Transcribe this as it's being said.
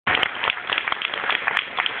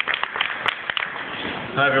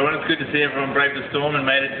Hi everyone, it's good to see everyone brave the storm and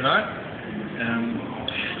made it tonight.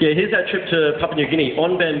 Yeah, here's our trip to Papua New Guinea.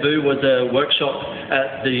 On Bamboo was a workshop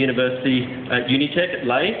at the university at Unitec at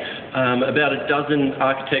Lae. About a dozen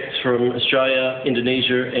architects from Australia,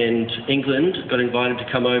 Indonesia and England got invited to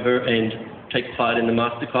come over and take part in the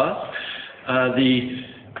masterclass.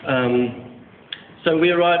 So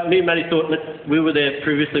we arrived, me and Maddie thought, we were there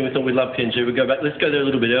previously and we thought we loved PNG, we'd go back, let's go there a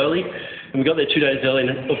little bit early. And we got there 2 days early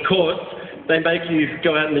and of course, they make you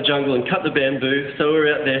go out in the jungle and cut the bamboo. So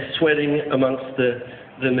we're out there sweating amongst the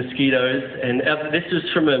mosquitoes. And this was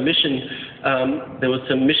from a mission, there were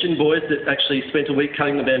some mission boys that actually spent a week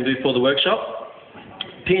cutting the bamboo for the workshop.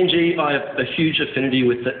 PNG, I have a huge affinity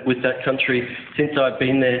with that country since I've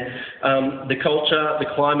been there. The culture, the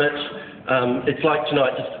climate, it's like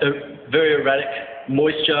tonight, just very erratic,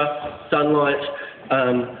 moisture, sunlight,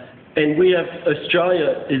 and we have,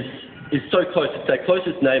 Australia is so close, it's our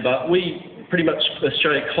closest neighbour.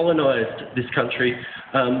 Australia colonised this country.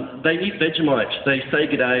 They eat Vegemite, they say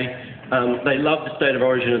g'day, they love the state of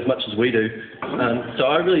origin as much as we do. So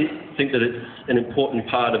I really think that it's an important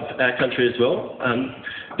part of our country as well.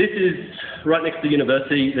 This is right next to the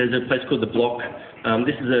university, there's a place called The Block.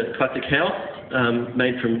 This is a classic house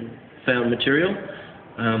made from found material.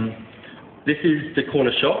 This is the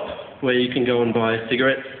corner shop where you can go and buy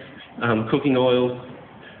cigarettes, cooking oil,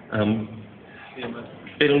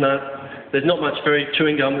 betel nut. There's not much,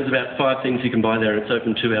 chewing gum. There's about 5 things you can buy there and it's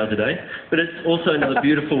open 2 hours a day. But it's also another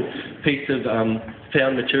beautiful piece of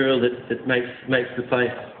found material that makes the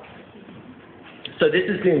place. So this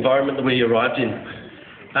is the environment that we arrived in.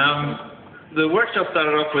 The workshop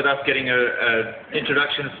started off with us getting an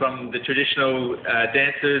introduction from the traditional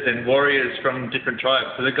dancers and warriors from different tribes.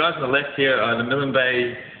 So the guys on the left here are the Milne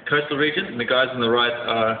Bay coastal region, and the guys on the right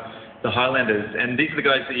are the Highlanders. And these are the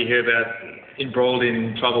guys that you hear about embroiled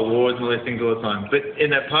in tribal wars and all those things all the time. But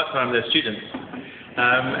in that part-time, they're students.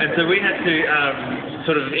 And so we had to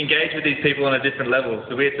sort of engage with these people on a different level.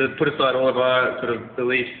 So we had to put aside all of our sort of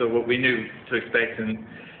beliefs or what we knew to expect and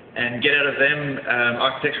get out of them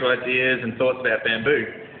architectural ideas and thoughts about bamboo.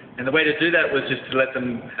 And the way to do that was just to let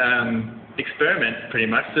them experiment,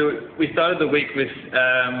 pretty much. So we started the week with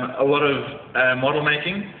a lot of model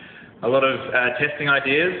making, a lot of testing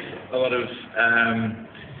ideas, a lot of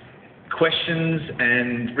questions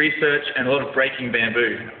and research, and a lot of breaking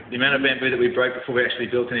bamboo. The amount of bamboo that we broke before we actually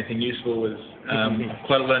built anything useful was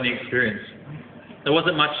quite a learning experience. There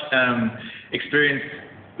wasn't much experience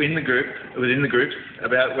within the groups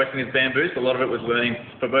about working with bamboo, so a lot of it was learning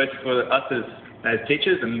for us as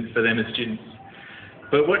teachers and for them as students.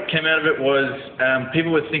 But what came out of it was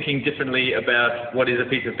people were thinking differently about what is a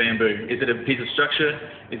piece of bamboo. Is it a piece of structure?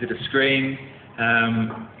 Is it a screen?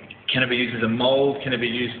 Can it be used as a mould? Can it be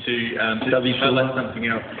used to highlight something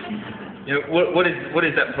else? You know, what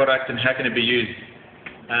is that product and how can it be used?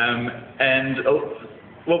 And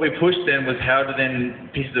what we pushed then was how do then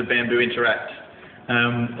pieces of bamboo interact?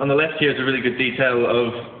 On the left here is a really good detail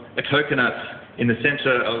of a coconut in the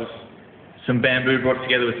centre of some bamboo brought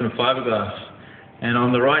together with some fiberglass. And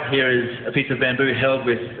on the right here is a piece of bamboo held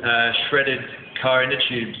with shredded car inner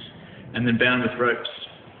tubes and then bound with ropes.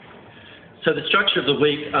 So the structure of the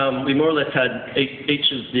week, we more or less had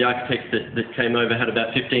each of the architects that came over had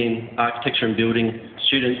about 15 architecture and building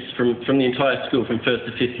students from the entire school, from 1st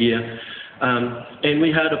to 5th year. And we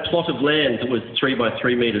had a plot of land that was 3 by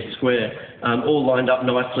 3 metres square, all lined up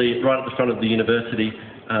nicely right at the front of the university.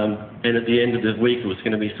 And at the end of the week, there was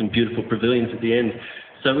going to be some beautiful pavilions at the end.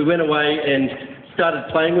 So we went away and started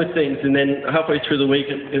playing with things, and then halfway through the week,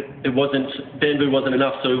 bamboo wasn't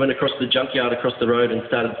enough, so we went across the junkyard across the road and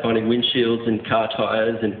started finding windshields and car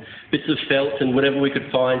tyres and bits of felt and whatever we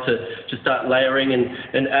could find to start layering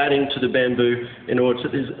and adding to the bamboo in order to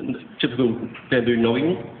this typical bamboo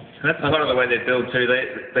nogging. And that's part of the way they build too.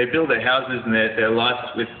 They build their houses and their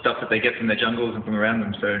lives with stuff that they get from their jungles and from around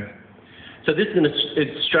them. So this is an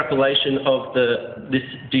extrapolation of this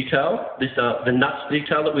detail, the nuts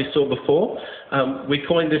detail that we saw before. We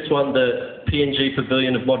coined this one the PNG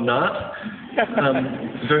Pavilion of Modern Art.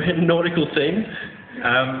 Very nautical theme.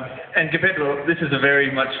 And compared to this is a very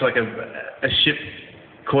much like a ship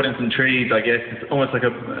caught in some trees, I guess. It's almost like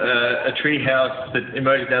a tree house that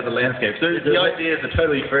emerges out of the landscape. So the ideas are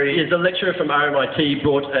totally free. Yeah, the lecturer from RMIT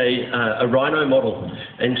brought a rhino model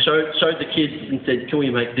and showed the kids and said, can we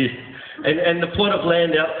make this? And the plot of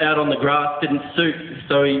land out on the grass didn't suit,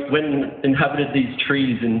 so he went and inhabited these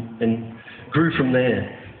trees and grew from there.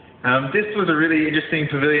 This was a really interesting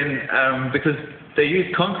pavilion because they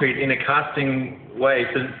used concrete in a casting way.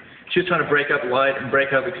 So she was trying to break up light and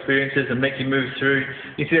break up experiences and make you move through.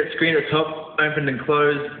 You see that screen at the top, opened and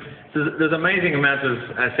closed. there's amazing amount of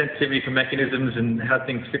sensitivity for mechanisms and how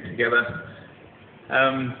things fit together.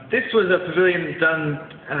 This was a pavilion done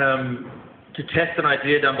to test an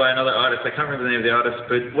idea done by another artist. I can't remember the name of the artist,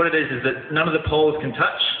 but what it is that none of the poles can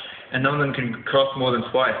touch and none of them can cross more than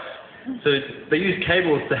twice. So they use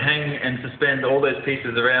cables to hang and suspend all those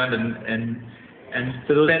pieces around and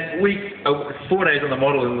so there was 4 days on the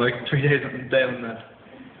model and like 3 days on the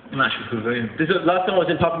actual pavilion. Last time I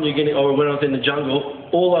was in Papua New Guinea, or when I was in the jungle,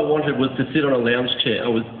 all I wanted was to sit on a lounge chair.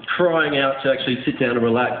 I was crying out to actually sit down and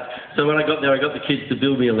relax. So when I got there, I got the kids to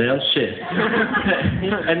build me a lounge chair.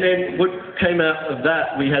 And then what came out of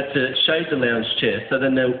that, we had to shade the lounge chair. So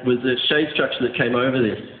then there was a shade structure that came over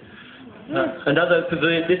this. Another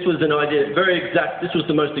pavilion, this was an idea, very exact, this was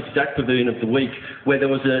the most exact pavilion of the week, where there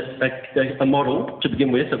was a model to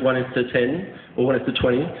begin with, at 1:10 or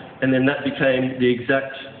 1:20, and then that became the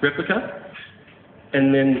exact replica.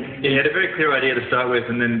 And then... he had a very clear idea to start with,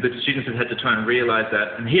 and then the students had to try and realise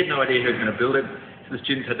that, and he had no idea who was going to build it, so the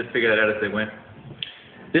students had to figure that out as they went.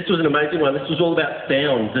 This was an amazing one. This was all about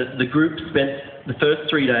sound. The group spent the first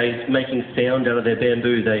 3 days making sound out of their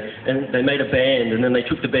bamboo. They made a band, and then they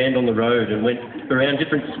took the band on the road and went around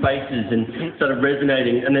different spaces and started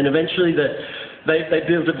resonating. And then eventually they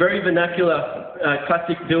built a very vernacular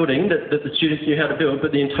classic building that the students knew how to build,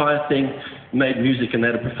 but the entire thing made music, and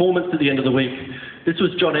they had a performance at the end of the week. This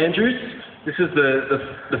was John Andrews. This is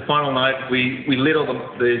the final night. We lit all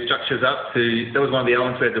the structures up that was one of the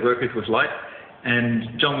elements we had to work with was light.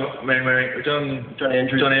 And John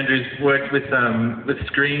Andrews worked with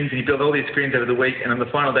screens, and he built all these screens over the week, and on the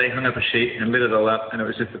final day hung up a sheet and lit it all up, and it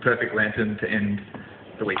was just the perfect lantern to end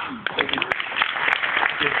the week. Thank you.